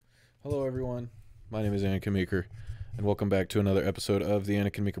Hello, everyone. My name is Anikin Meeker, and welcome back to another episode of the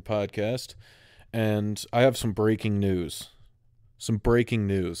Anikin Meeker Podcast. And I have some breaking news.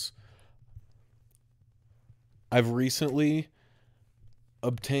 I've recently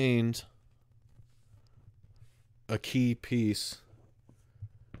obtained a key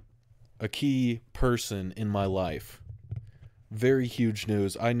person in my life. Very huge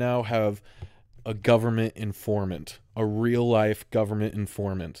news. I now have a government informant, a real-life government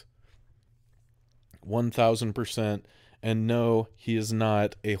informant. 1000%, and no, he is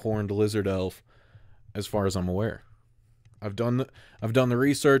not a horned lizard elf, as far as I'm aware. I've done the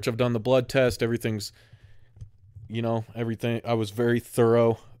research, I've done the blood test, everything. I was very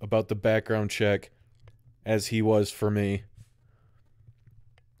thorough about the background check, as he was for me.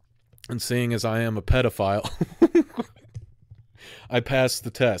 And seeing as I am a pedophile, I passed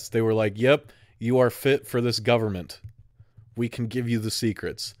the test. They were like, "Yep, you are fit for this government. We can give you the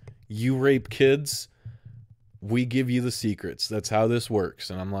secrets. You rape kids, we give you the secrets. That's how this works."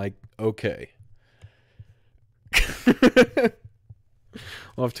 And I'm like, okay.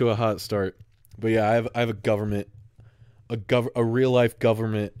 Off to a hot start. But yeah, I have a real life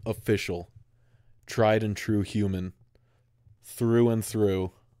government official, tried and true human, through and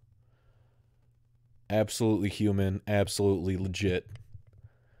through. Absolutely human, absolutely legit.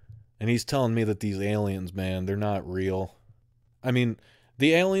 And he's telling me that these aliens, man, they're not real. I mean,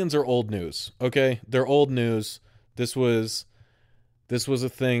 the aliens are old news, okay? They're old news. This was a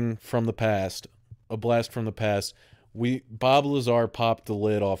thing from the past, a blast from the past. Bob Lazar popped the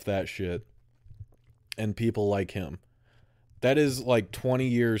lid off that shit, and people like him. That is like 20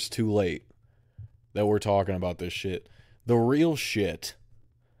 years too late that we're talking about this shit. The real shit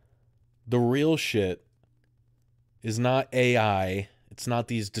is not AI. It's not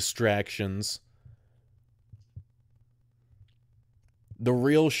these distractions. The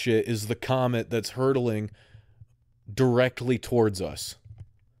real shit is the comet that's hurtling directly towards us.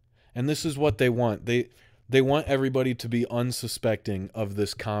 And this is what they want. They want everybody to be unsuspecting of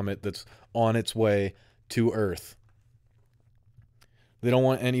this comet that's on its way to Earth. They don't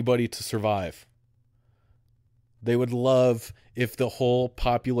want anybody to survive. They would love if the whole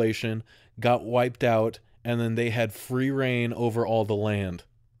population got wiped out and then they had free reign over all the land.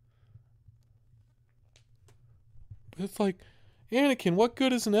 It's like, Anakin, what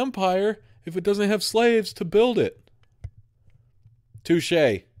good is an empire if it doesn't have slaves to build it?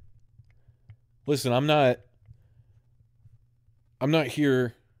 Touché. Listen, I'm not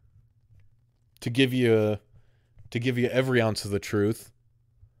here to give you every ounce of the truth.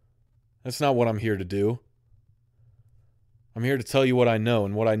 That's not what I'm here to do. I'm here to tell you what I know,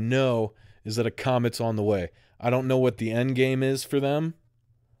 and what I know is that a comet's on the way. I don't know what the end game is for them.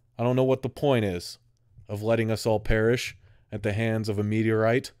 I don't know what the point is of letting us all perish at the hands of a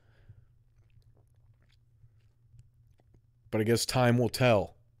meteorite. But I guess time will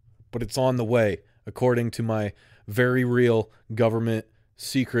tell. But it's on the way, according to my very real government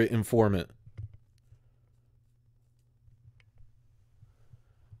secret informant.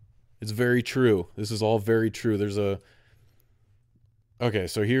 It's very true. This is all very true. Okay,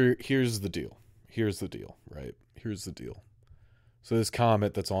 so here's the deal. Right? Here's the deal. So this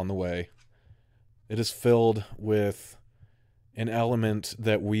comet that's on the way, it is filled with an element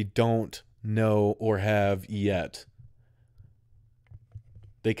that we don't know or have yet.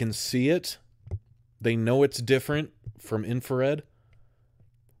 They can see it. They know it's different from infrared.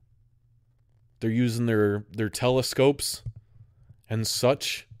 They're using their telescopes and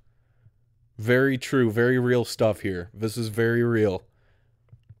such. Very true, very real stuff here. This is very real.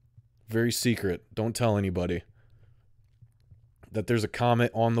 Very secret. Don't tell anybody that there's a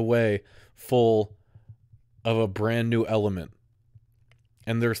comet on the way full of a brand new element.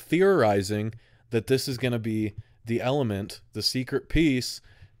 And they're theorizing that this is going to be the element, the secret piece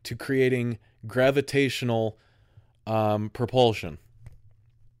to creating gravitational propulsion.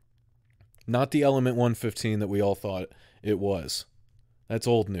 Not the element 115 that we all thought it was. That's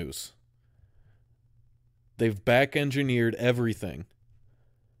old news. They've back-engineered everything.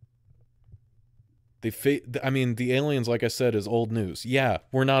 The aliens, like I said, is old news. Yeah,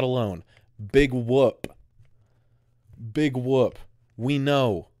 we're not alone. Big whoop. We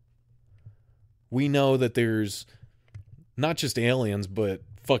know that there's not just aliens, but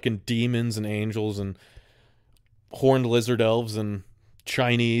fucking demons and angels and horned lizard elves and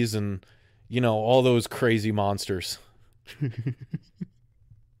Chinese and, all those crazy monsters.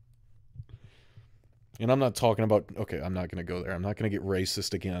 And I'm not talking about, okay, I'm not going to go there. I'm not going to get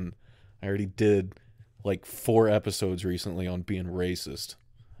racist again. I already did like 4 episodes recently on being racist.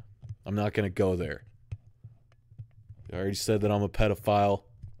 I'm not going to go there. I already said that I'm a pedophile.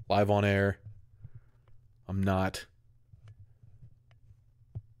 live on air. I'm not.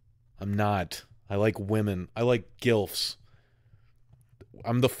 I like women. I like gilfs.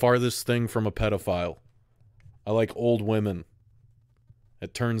 I'm the farthest thing from a pedophile. I like old women.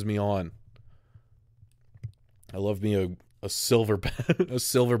 It turns me on. I love me a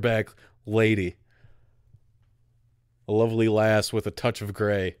silverback lady. A lovely lass with a touch of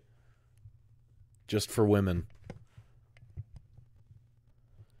gray. Just for women.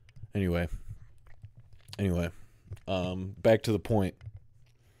 Anyway, back to the point.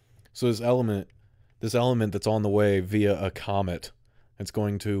 So this element that's on the way via a comet, it's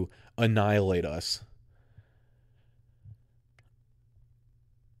going to annihilate us.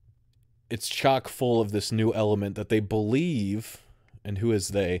 It's chock full of this new element that they believe, and who is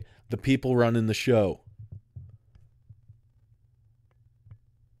they? The people running the show.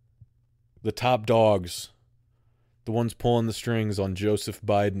 The top dogs. The ones pulling the strings on Joseph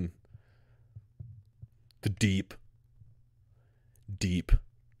Biden. The deep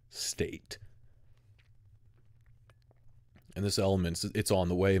state. And this element, it's on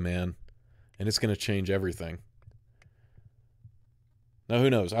the way, man. And it's going to change everything. Now,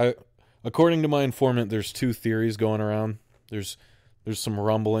 who knows? According to my informant, there's 2 theories going around. There's some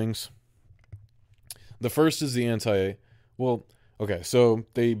rumblings. The first is so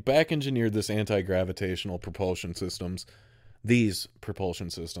they back-engineered this anti-gravitational propulsion systems. These propulsion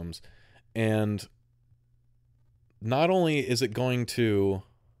systems. And not only is it going to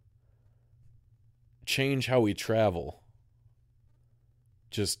change how we travel,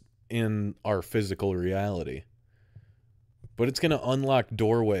 just in our physical reality, but it's going to unlock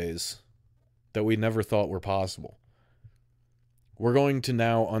doorways that we never thought were possible. We're going to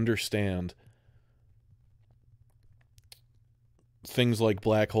now understand things like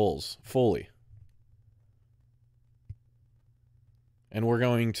black holes fully. And we're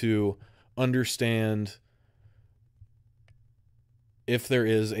going to understand if there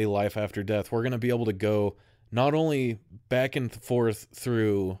is a life after death. We're going to be able to go not only back and forth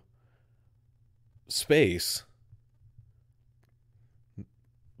through space,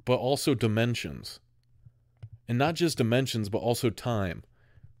 but also dimensions. And not just dimensions, but also time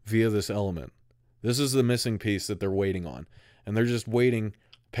via this element. This is the missing piece that they're waiting on. And they're just waiting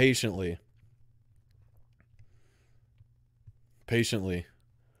patiently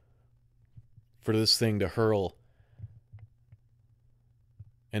for this thing to hurl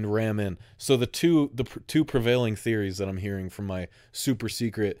and ram in. So the two prevailing theories that I'm hearing from my super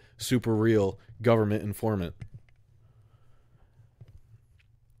secret, super real government informant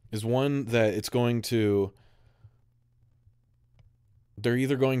is one that they're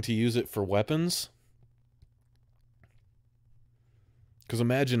either going to use it for weapons. Because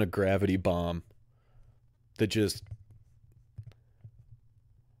imagine a gravity bomb that just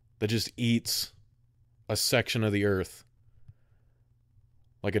eats a section of the earth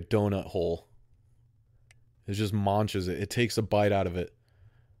like a donut hole. It just munches it. It takes a bite out of it.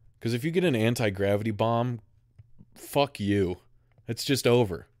 Because if you get an anti-gravity bomb, fuck you. It's just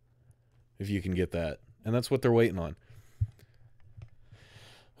over. If you can get that. And that's what they're waiting on.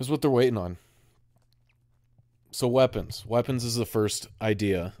 So weapons. Weapons is the first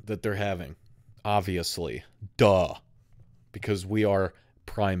idea that they're having. Obviously. Duh. Because we are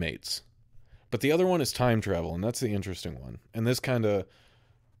primates. But the other one is time travel, and that's the interesting one. And this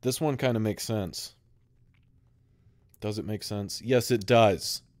one kind of makes sense. Does it make sense? Yes, it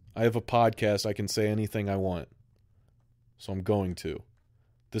does. I have a podcast. I can say anything I want. So I'm going to.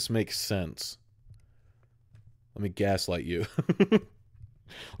 This makes sense. Let me gaslight you.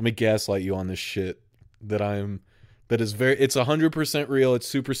 Let me gaslight you on this shit it's 100% real. It's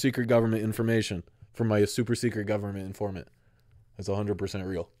super secret government information from my super secret government informant. It's 100%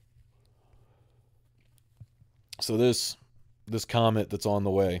 real. So this comet that's on the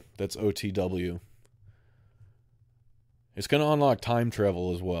way, that's OTW, it's going to unlock time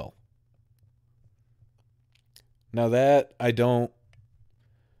travel as well. Now that I'm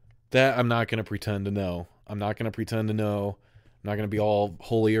not going to pretend to know. I'm not going to be all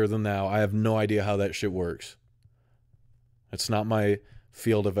holier than thou. I have no idea how that shit works. It's not my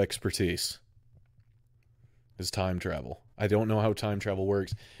field of expertise. Is time travel. I don't know how time travel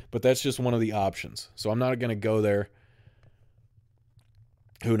works, but that's just one of the options. So I'm not going to go there.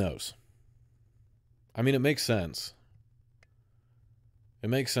 Who knows? I mean, it makes sense. It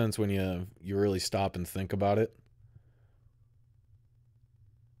makes sense when you really stop and think about it.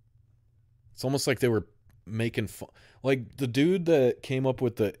 It's almost like they were making fun. Like the dude that came up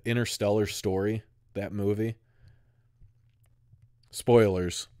with the Interstellar story, that movie.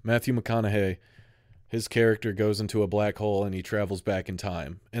 Spoilers. Matthew McConaughey His character goes into a black hole and he travels back in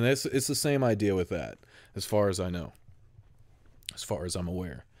time. And it's the same idea with that, as far as I know. As far as I'm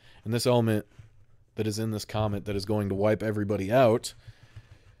aware. And this element that is in this comet that is going to wipe everybody out.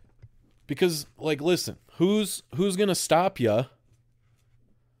 Because, like, listen, who's going to stop you?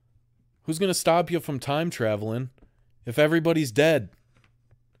 Who's going to stop you from time traveling if everybody's dead?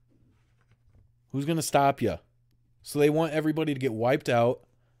 Who's going to stop you? So they want everybody to get wiped out.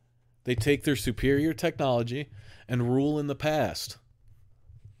 They take their superior technology and rule in the past.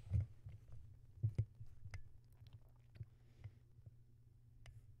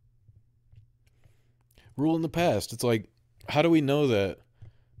 Rule in the past. It's like, how do we know that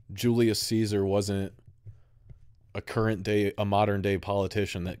Julius Caesar wasn't a modern day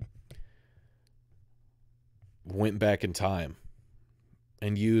politician that went back in time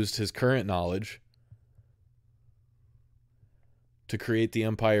and used his current knowledge to create the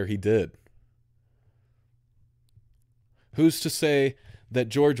empire he did? Who's to say that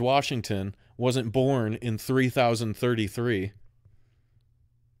George Washington wasn't born in 3033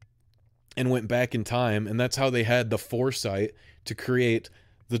 and went back in time, and that's how they had the foresight to create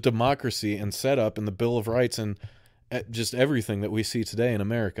the democracy and set up and the Bill of Rights and just everything that we see today in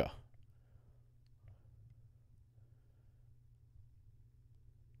America?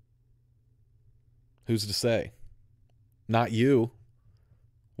 Who's to say? Not you.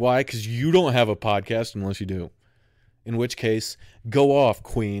 Why? Because you don't have a podcast unless you do. In which case, go off,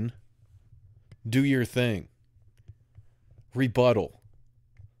 Queen. Do your thing. Rebuttal.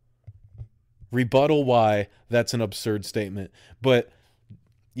 Rebuttal why that's an absurd statement. But,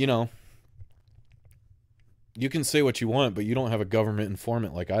 you know, you can say what you want, but you don't have a government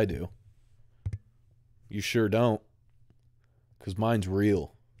informant like I do. You sure don't. Because mine's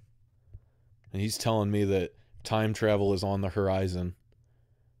real. And he's telling me that time travel is on the horizon.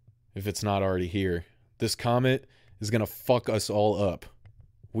 If it's not already here. This comet is going to fuck us all up.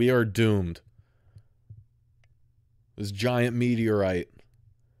 We are doomed. This giant meteorite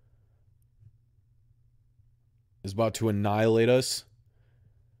is about to annihilate us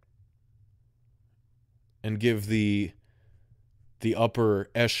and give the upper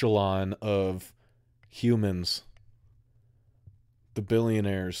echelon of humans, the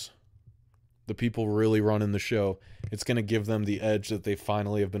billionaires, the people really running the show, it's going to give them the edge that they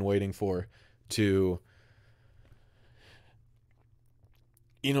finally have been waiting for to,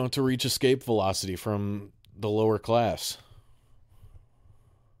 you know, to reach escape velocity from the lower class.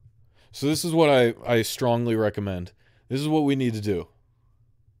 So this is what I strongly recommend. This is what we need to do.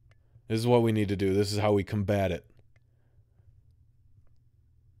 This is what we need to do. This is how we combat it.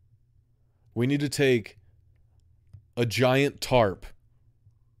 We need to take a giant tarp,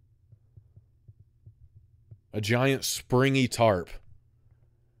 a giant springy tarp,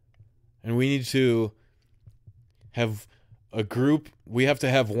 and we need to have a group. We have to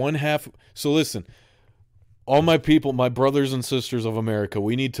have one half. So listen, all my people, my brothers and sisters of America,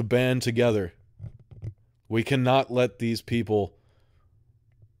 we need to band together. We cannot let these people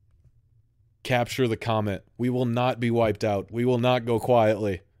capture the comet. We will not be wiped out. We will not go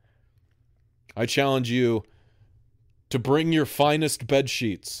quietly. I challenge you to bring your finest bed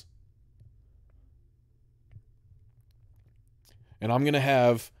sheets. And I'm going to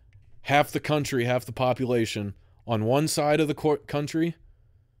have half the country, half the population on one side of the country,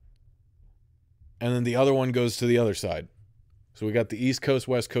 and then the other one goes to the other side. So we got the East Coast,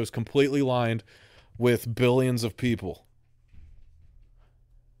 West Coast completely lined with billions of people.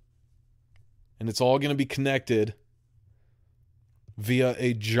 And it's all going to be connected via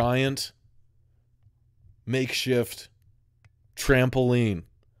a giant makeshift trampoline.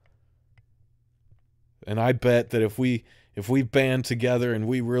 And I bet that if we band together and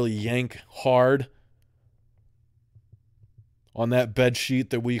we really yank hard on that bed sheet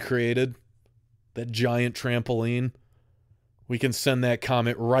that we created, that giant trampoline, we can send that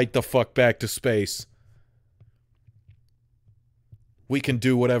comet right the fuck back to space. We can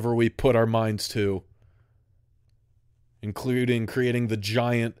do whatever we put our minds to, including creating the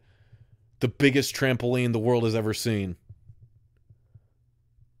biggest trampoline the world has ever seen.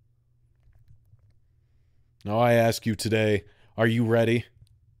 Now I ask you today, are you ready?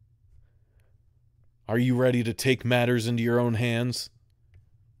 Are you ready to take matters into your own hands?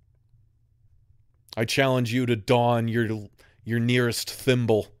 I challenge you to don your nearest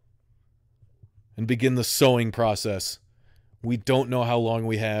thimble and begin the sewing process. We don't know how long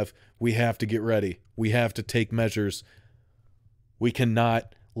we have. We have to get ready. We have to take measures. We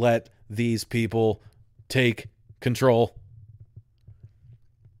cannot let these people take control.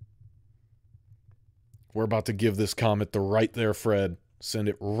 We're about to give this comet the right there, Fred. Send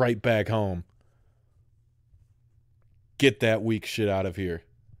it right back home. get that weak shit out of here.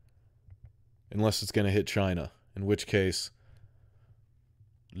 Unless it's going to hit China. In which case,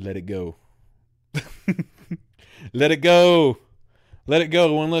 let it go. Let it go. Let it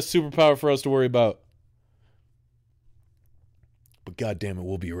go. One less superpower for us to worry about. But goddamn it,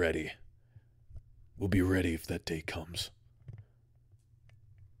 we'll be ready. We'll be ready if that day comes.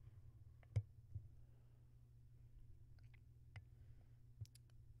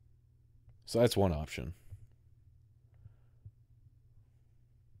 So that's one option.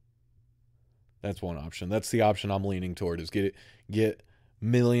 That's one option. That's the option I'm leaning toward, is get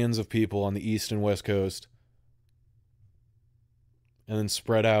millions of people on the East and West Coast and then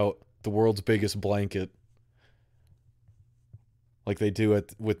spread out the world's biggest blanket like they do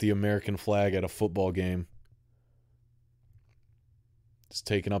with the American flag at a football game. Just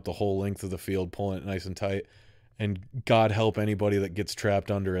taking up the whole length of the field, pulling it nice and tight, and God help anybody that gets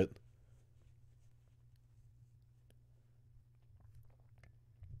trapped under it.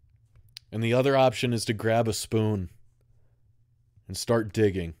 And the other option is to grab a spoon and start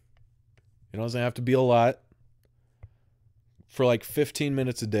digging. It doesn't have to be a lot. For like 15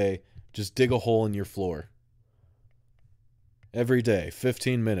 minutes a day, just dig a hole in your floor. Every day,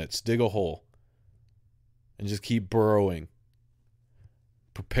 15 minutes, dig a hole. And just keep burrowing.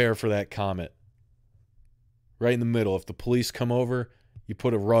 Prepare for that comet. Right in the middle. If the police come over, you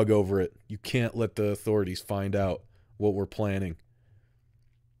put a rug over it. You can't let the authorities find out what we're planning.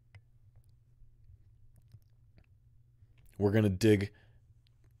 We're going to dig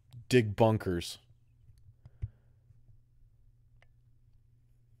bunkers.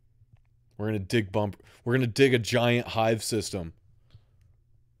 We're going to dig a giant hive system.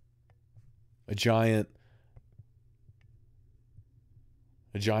 A giant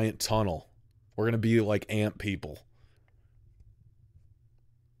tunnel. We're going to be like ant people.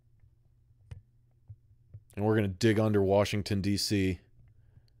 And we're going to dig under Washington D.C.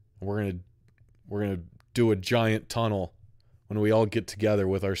 And we're going to do a giant tunnel when we all get together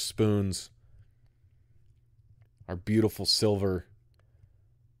with our spoons, our beautiful silver,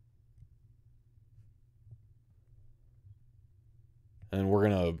 and we're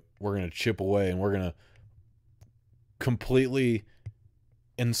gonna chip away, and we're gonna completely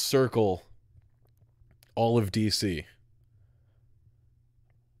encircle all of DC,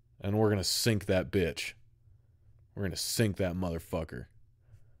 and we're gonna sink that bitch. We're gonna sink that motherfucker.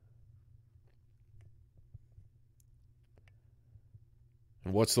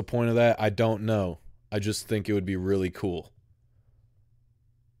 And what's the point of that? I don't know. I just think it would be really cool.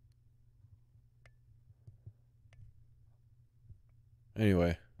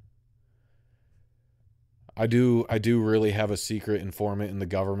 Anyway, I do really have a secret informant in the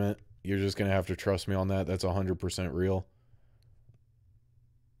government. You're just going to have to trust me on that. That's 100% real.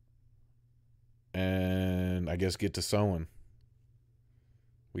 And I guess get to sewing.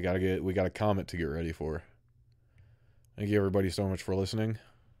 We got a comet to get ready for. Thank you everybody so much for listening.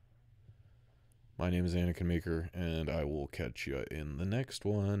 My name is Anikin Meeker, and I will catch you in the next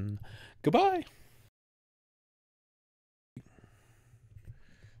one. Goodbye.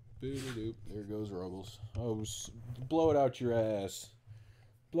 There goes Ruggles. Oh, blow it out your ass.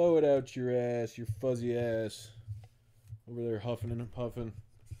 Blow it out your ass, your fuzzy ass. Over there huffing and puffing.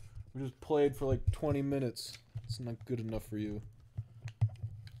 We just played for like 20 minutes. It's not good enough for you.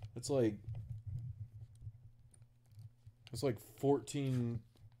 It's like 14...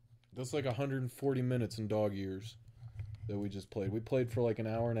 That's like 140 minutes in dog years that we just played. We played for like an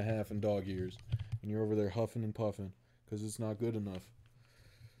hour and a half in dog years. And you're over there huffing and puffing because it's not good enough.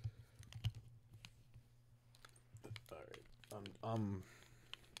 Alright. I'm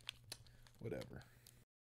whatever.